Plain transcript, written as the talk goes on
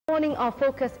morning, our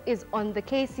focus is on the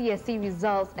KCSE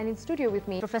results, and in studio with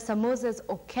me, Professor Moses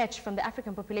Oketch from the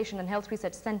African Population and Health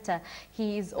Research Center.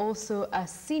 He is also a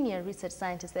senior research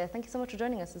scientist there. Thank you so much for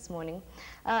joining us this morning.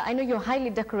 I know you're highly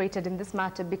decorated in this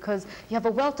matter because you have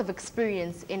a wealth of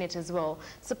experience in it as well.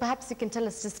 So perhaps you can tell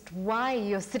us just why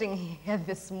you're sitting here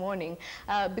this morning,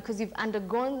 because you've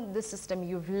undergone the system,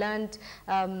 you've learned,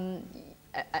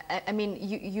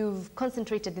 you've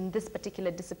concentrated in this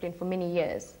particular discipline for many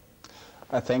years.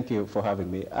 Thank you for having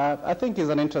me. I think it's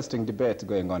an interesting debate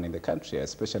going on in the country,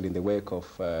 especially in the wake of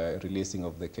releasing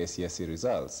of the KCSE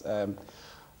results.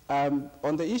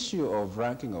 On the issue of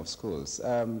ranking of schools,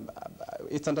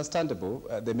 it's understandable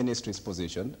the ministry's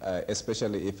position,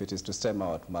 especially if it is to stem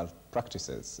out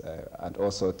malpractices and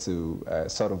also to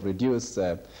sort of reduce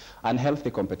unhealthy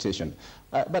competition.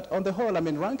 But on the whole, I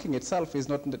mean, ranking itself is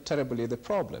not terribly the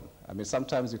problem. I mean,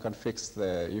 sometimes you can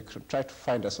you can try to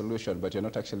find a solution, but you're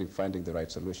not actually finding the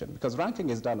right solution. Because ranking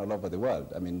is done all over the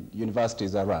world. I mean,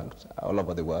 universities are ranked all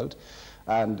over the world.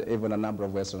 And even a number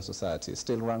of Western societies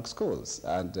still rank schools.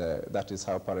 And that is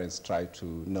how parents try to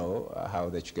know how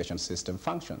the education system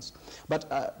functions. But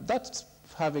that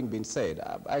having been said,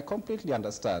 I completely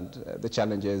understand the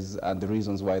challenges and the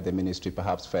reasons why the ministry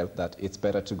perhaps felt that it's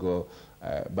better to go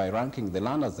by ranking the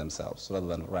learners themselves rather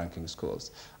than ranking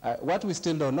schools. What we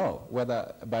still don't know,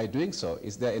 whether by doing so,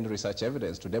 is there any research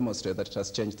evidence to demonstrate that it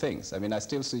has changed things? I mean, I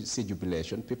still see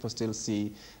jubilation. People still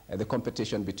see the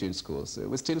competition between schools.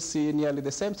 We still see nearly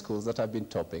the same schools that have been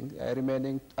topping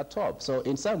remaining at top. So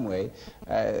in some way,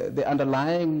 the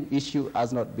underlying issue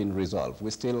has not been resolved.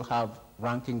 We still have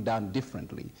ranking done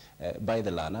differently by the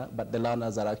learner, but the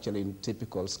learners are actually in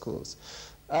typical schools.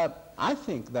 I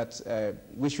think that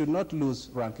we should not lose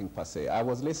ranking per se. I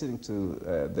was listening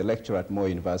to the lecturer at Moi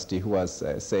University who has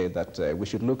said that we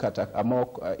should look at a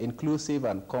more inclusive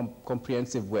and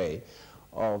comprehensive way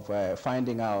of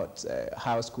finding out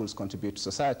how schools contribute to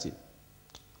society.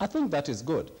 I think that is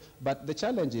good, but the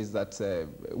challenge is that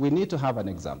we need to have an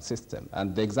exam system,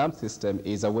 and the exam system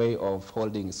is a way of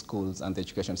holding schools and the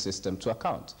education system to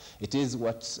account. It is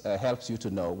what helps you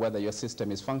to know whether your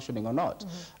system is functioning or not.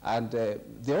 And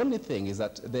the only thing is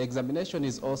that the examination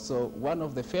is also one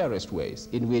of the fairest ways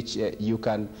in which you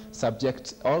can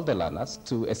subject all the learners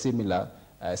to a similar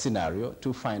scenario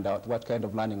to find out what kind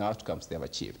of learning outcomes they have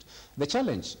achieved. The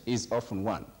challenge is often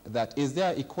one, that is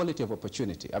there equality of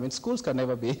opportunity? I mean, schools can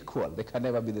never be equal. They can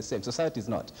never be the same. Society is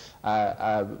not.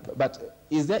 But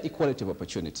is there equality of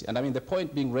opportunity? And I mean, the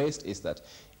point being raised is that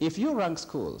if you rank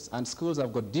schools, and schools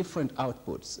have got different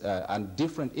outputs and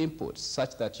different inputs,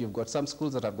 such that you've got some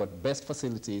schools that have got best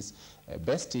facilities,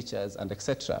 best teachers, and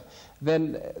etc.,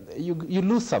 then you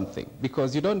lose something,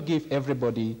 because you don't give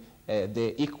everybody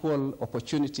the equal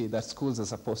opportunity that schools are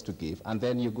supposed to give, and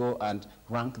then you go and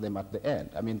rank them at the end.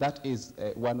 I mean, that is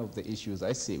one of the issues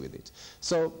I see with it.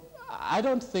 So I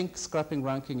don't think scrapping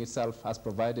ranking itself has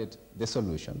provided the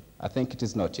solution. I think it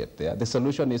is not yet there. The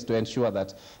solution is to ensure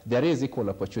that there is equal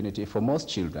opportunity for most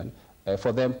children,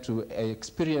 for them to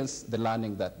experience the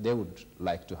learning that they would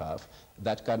like to have,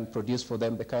 that can produce for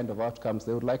them the kind of outcomes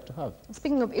they would like to have.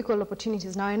 Speaking of equal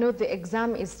opportunities, now I know the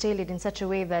exam is tailored in such a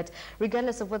way that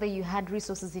regardless of whether you had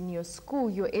resources in your school,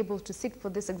 you're able to sit for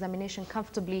this examination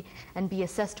comfortably and be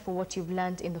assessed for what you've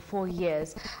learned in the 4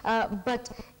 years.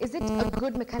 But is it a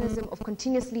good mechanism of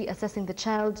continuously assessing the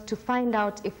child to find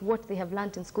out if what they have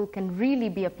learned in school can really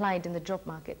be applied in the job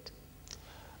market?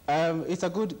 It's a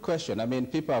good question. I mean,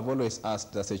 people have always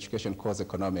asked, does education cause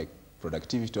economic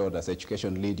productivity, or does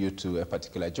education lead you to a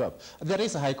particular job? There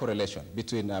is a high correlation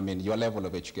between, I mean, your level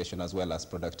of education as well as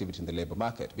productivity in the labor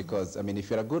market. Because, I mean,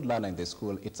 if you're a good learner in the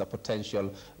school, it's a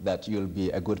potential that you'll be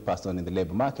a good person in the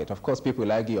labor market. Of course, people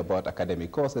will argue about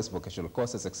academic courses, vocational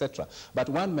courses, etc. But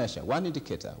one measure, one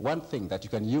indicator, one thing that you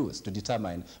can use to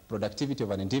determine productivity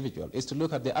of an individual is to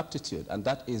look at their aptitude, and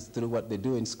that is through what they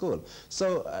do in school.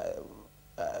 So,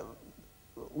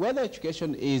 whether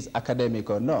education is academic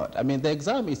or not, I mean, the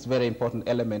exam is a very important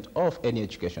element of any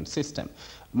education system.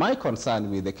 My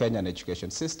concern with the Kenyan education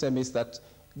system is that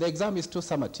the exam is too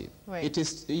summative. Right. It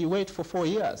is, you wait for 4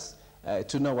 years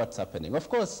to know what's happening. Of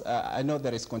course, I know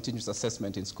there is continuous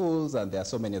assessment in schools, and there are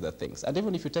so many other things. And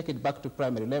even if you take it back to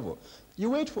primary level, you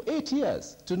wait for 8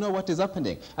 years to know what is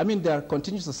happening. I mean, there are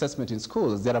continuous assessment in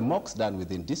schools. There are mocks done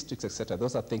within districts, etc.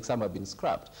 Those are things, some have been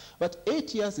scrapped. But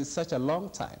 8 years is such a long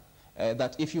time.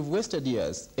 That if you've wasted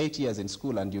 8 years in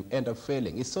school and you end up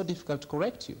failing, it's so difficult to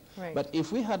correct you. Right. But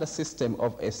if we had a system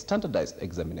of a standardized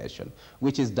examination,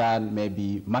 which is done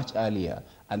maybe much earlier,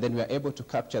 and then we are able to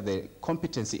capture the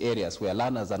competency areas where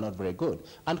learners are not very good,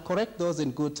 and correct those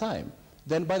in good time,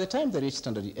 then by the time they reach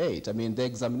standard 8, I mean, the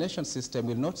examination system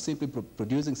will not simply be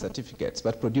producing certificates,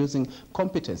 but producing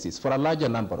competencies for a larger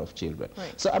number of children.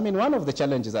 Right. So, I mean, one of the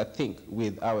challenges, I think,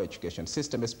 with our education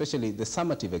system, especially the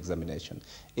summative examination,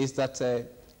 is that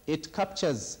it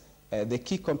captures the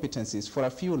key competencies for a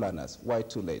few learners. Why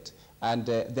too late? And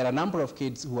there are a number of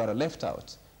kids who are left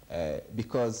out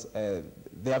because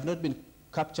they have not been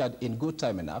captured in good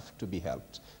time enough to be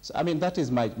helped. So, I mean, that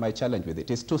is my challenge with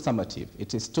it. It's too summative.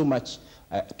 It is too much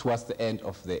towards the end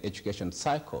of the education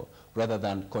cycle rather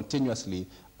than continuously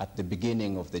at the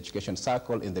beginning of the education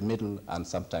cycle, in the middle, and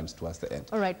sometimes towards the end.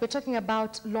 All right, we're talking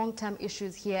about long-term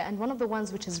issues here, and one of the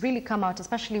ones which has really come out,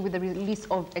 especially with the release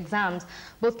of exams,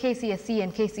 both KCSE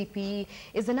and KCPE,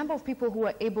 is the number of people who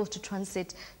are able to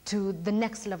transit to the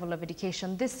next level of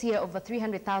education. This year, over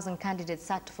 300,000 candidates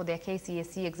sat for their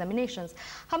KCSE examinations.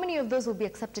 How many of those will be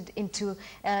accepted into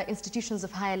institutions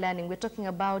of higher learning? We're talking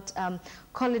about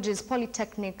colleges,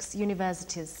 polytechnics,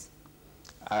 universities.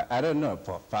 I don't know.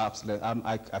 Perhaps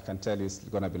I can tell you it's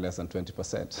going to be less than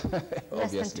 20%.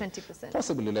 Less than 20%.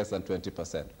 Possibly less than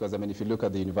 20%. Because I mean, if you look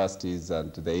at the universities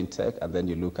and the intake, and then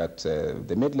you look at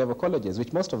the mid-level colleges,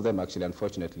 which most of them actually,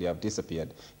 unfortunately, have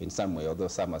disappeared in some way, although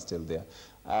some are still there.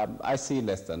 I see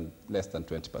less than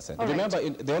 20%. All Remember, right.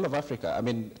 in the whole of Africa, I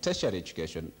mean, tertiary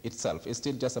education itself is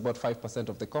still just about 5%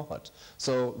 of the cohort.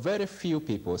 So very few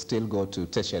people still go to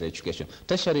tertiary education.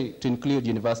 Tertiary to include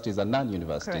universities and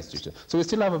non-university institutions. So we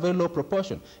still have a very low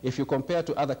proportion. If you compare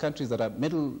to other countries that are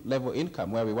middle-level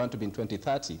income, where we want to be in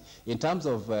 2030, in terms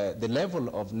of the level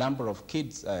of number of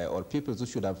kids or pupils who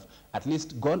should have at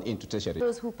least gone into tertiary.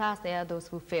 Those who pass, there are those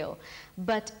who fail.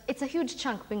 But it's a huge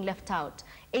chunk being left out.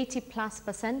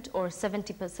 80+% or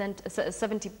 70%,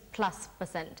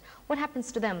 70+%. What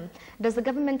happens to them? Does the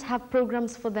government have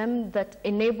programs for them that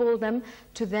enable them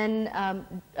to then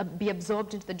be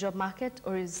absorbed into the job market,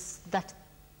 or is that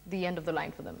the end of the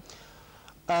line for them?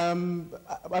 I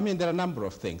mean, there are a number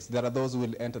of things. There are those who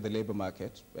will enter the labor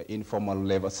market, informal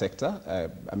labor sector.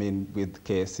 I mean, with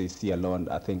KCSE alone,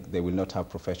 I think they will not have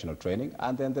professional training.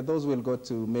 And then those will go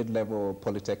to mid-level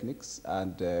polytechnics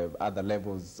and other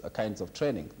levels, kinds of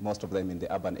training, most of them in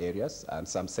the urban areas and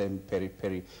some same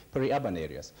peri-urban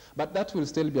areas. But that will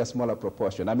still be a smaller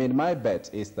proportion. I mean, my bet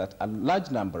is that a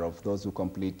large number of those who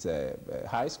complete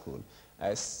high school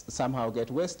somehow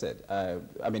get wasted.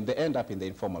 I mean, they end up in the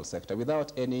informal sector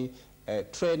without any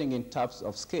training in terms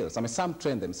of skills. I mean, some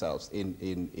train themselves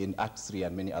in artistry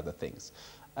and many other things.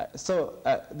 So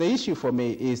the issue for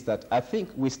me is that I think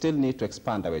we still need to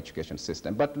expand our education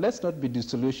system, but let's not be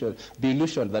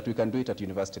illusioned that we can do it at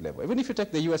university level. Even if you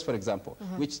take the US, for example,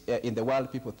 which in the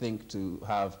world people think to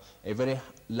have a very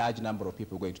large number of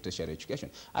people going to tertiary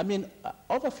education. I mean,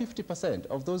 over 50%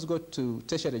 of those who go to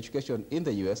tertiary education in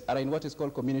the US are in what is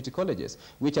called community colleges,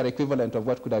 which are equivalent of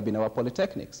what could have been our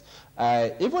polytechnics.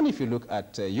 Even if you look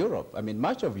at Europe, I mean,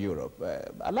 much of Europe,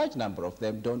 a large number of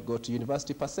them don't go to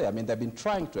university per se. I mean, they've been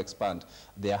trying to expand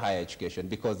their higher education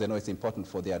because they know it's important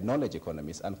for their knowledge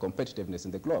economies and competitiveness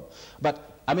in the globe.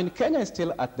 But, I mean, Kenya is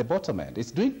still at the bottom end.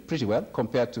 It's doing pretty well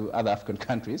compared to other African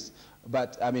countries.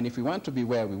 But, I mean, if we want to be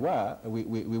where we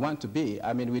want to be,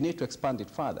 I mean, we need to expand it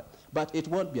further. But it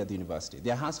won't be at the university.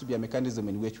 There has to be a mechanism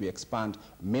in which we expand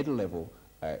middle-level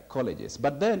colleges.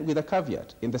 But then with a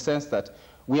caveat, in the sense that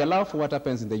we allow for what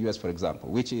happens in the US, for example,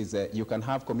 which is you can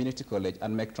have community college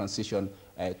and make transition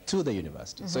to the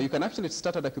university. So you can actually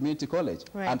start at a community college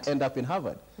and end up in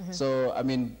Harvard. So, I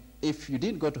mean, if you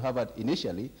didn't go to Harvard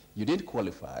initially, you didn't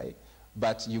qualify,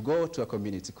 but you go to a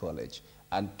community college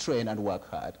and train and work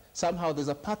hard, somehow there's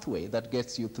a pathway that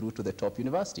gets you through to the top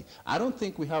university. I don't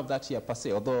think we have that here per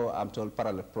se, although I'm told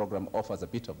parallel program offers a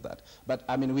bit of that. But,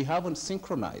 I mean, we haven't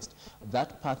synchronized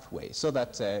that pathway so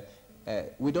that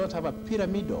we don't have a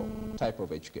pyramidal type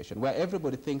of education where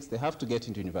everybody thinks they have to get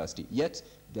into university, yet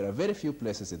there are very few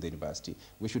places in the university.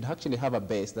 We should actually have a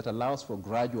base that allows for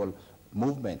gradual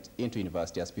movement into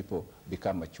university as people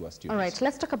become mature students. All right,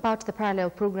 let's talk about the parallel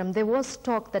program. There was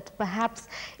talk that perhaps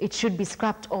it should be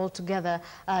scrapped altogether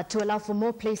to allow for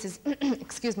more places,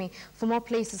 excuse me, for more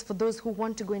places for those who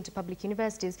want to go into public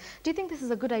universities. Do you think this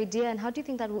is a good idea, and how do you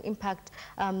think that will impact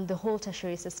the whole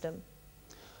tertiary system?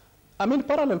 I mean,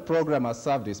 parallel program has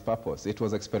served its purpose. It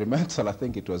was experimental. I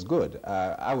think it was good.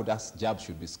 I would ask JAB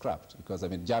should be scrapped because, I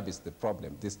mean, JAB is the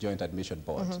problem, this Joint Admission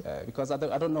Board, because I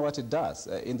don't know what it does.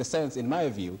 In the sense, in my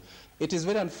view, it is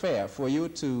very unfair for you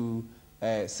to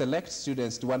select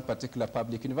students to one particular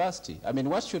public university. I mean,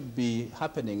 what should be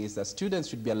happening is that students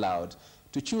should be allowed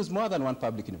to choose more than one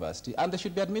public university, and they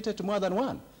should be admitted to more than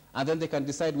one. and then they can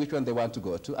decide which one they want to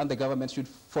go to, and the government should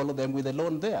follow them with a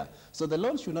loan there. So the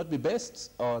loan should not be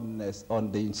based on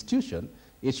the institution.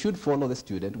 It should follow the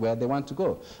student where they want to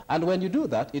go. And when you do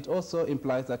that, it also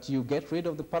implies that you get rid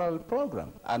of the parallel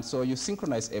program. And so you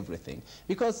synchronize everything.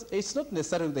 Because it's not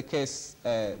necessarily the case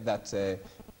that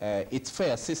it's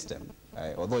fair system,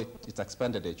 although it's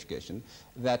expanded education,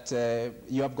 that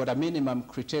you have got a minimum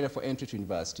criteria for entry to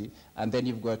university, and then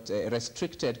you've got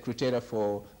restricted criteria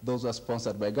for those who are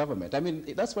sponsored by government. I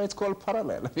mean, that's why it's called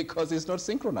parallel, because it's not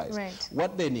synchronized. Right.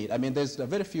 What they need, I mean, there's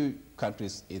very few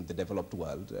countries in the developed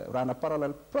world run a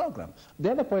parallel program.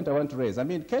 The other point I want to raise, I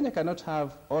mean, Kenya cannot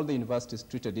have all the universities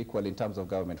treated equally in terms of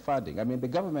government funding. I mean, the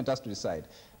government has to decide,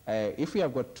 if we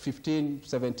have got 15,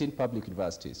 17 public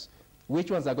universities, which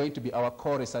ones are going to be our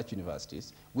core research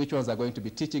universities, which ones are going to be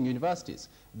teaching universities.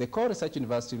 The core research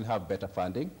university will have better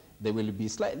funding, they will be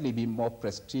slightly more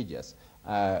prestigious,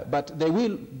 but they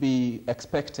will be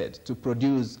expected to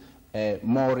produce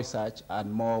more research and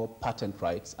more patent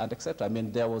rights and etc. I mean,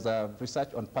 there was a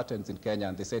research on patents in Kenya,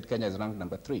 and they said Kenya is ranked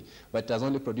number 3, but it has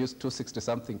only produced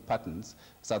 260-something patents.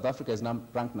 South Africa is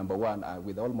ranked number 1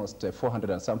 with almost 400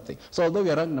 and something. So although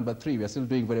we are ranked number 3, we are still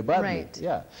doing very badly. Right.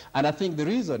 Yeah. And I think the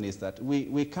reason is that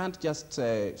we can't just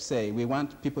say we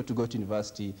want people to go to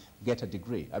university, get a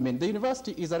degree. I mean, the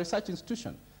university is a research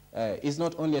institution. It's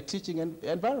not only a teaching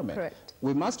environment. Correct.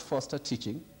 We must foster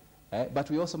teaching, but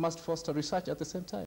we also must foster research at the same time.